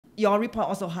Your report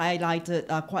also highlighted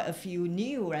quite a few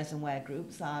new ransomware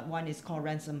groups. One is called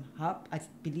Ransom Hub. I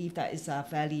believe that is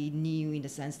fairly new in the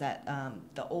sense that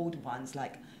the old ones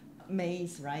like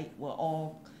Maze, right, were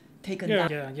all taken down.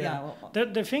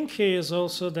 The thing here is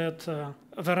also that the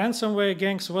ransomware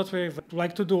gangs, what we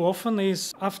like to do often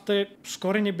is after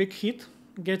scoring a big hit,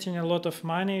 getting a lot of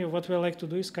money, what we like to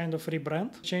do is kind of rebrand,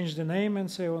 change the name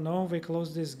and say, oh no, we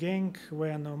closed this gang, we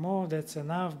are no more, that's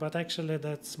enough. But actually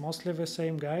that's mostly the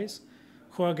same guys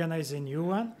who organize a new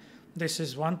one. This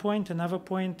is one point. Another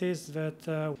point is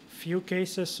that few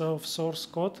cases of source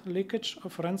code leakage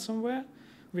of ransomware,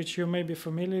 which you may be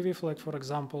familiar with, like for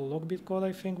example, LockBit code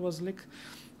I think was leaked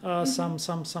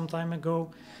some time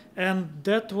ago. And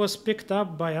that was picked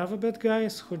up by other bad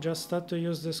guys who just start to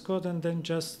use this code and then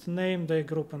just name their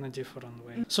group in a different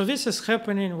way. So this is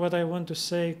happening, what I want to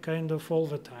say, kind of all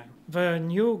the time. The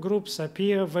new groups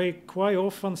appear, they quite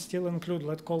often still include,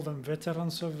 let's call them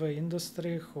veterans of the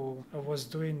industry who was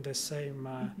doing the same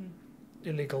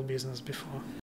illegal business before.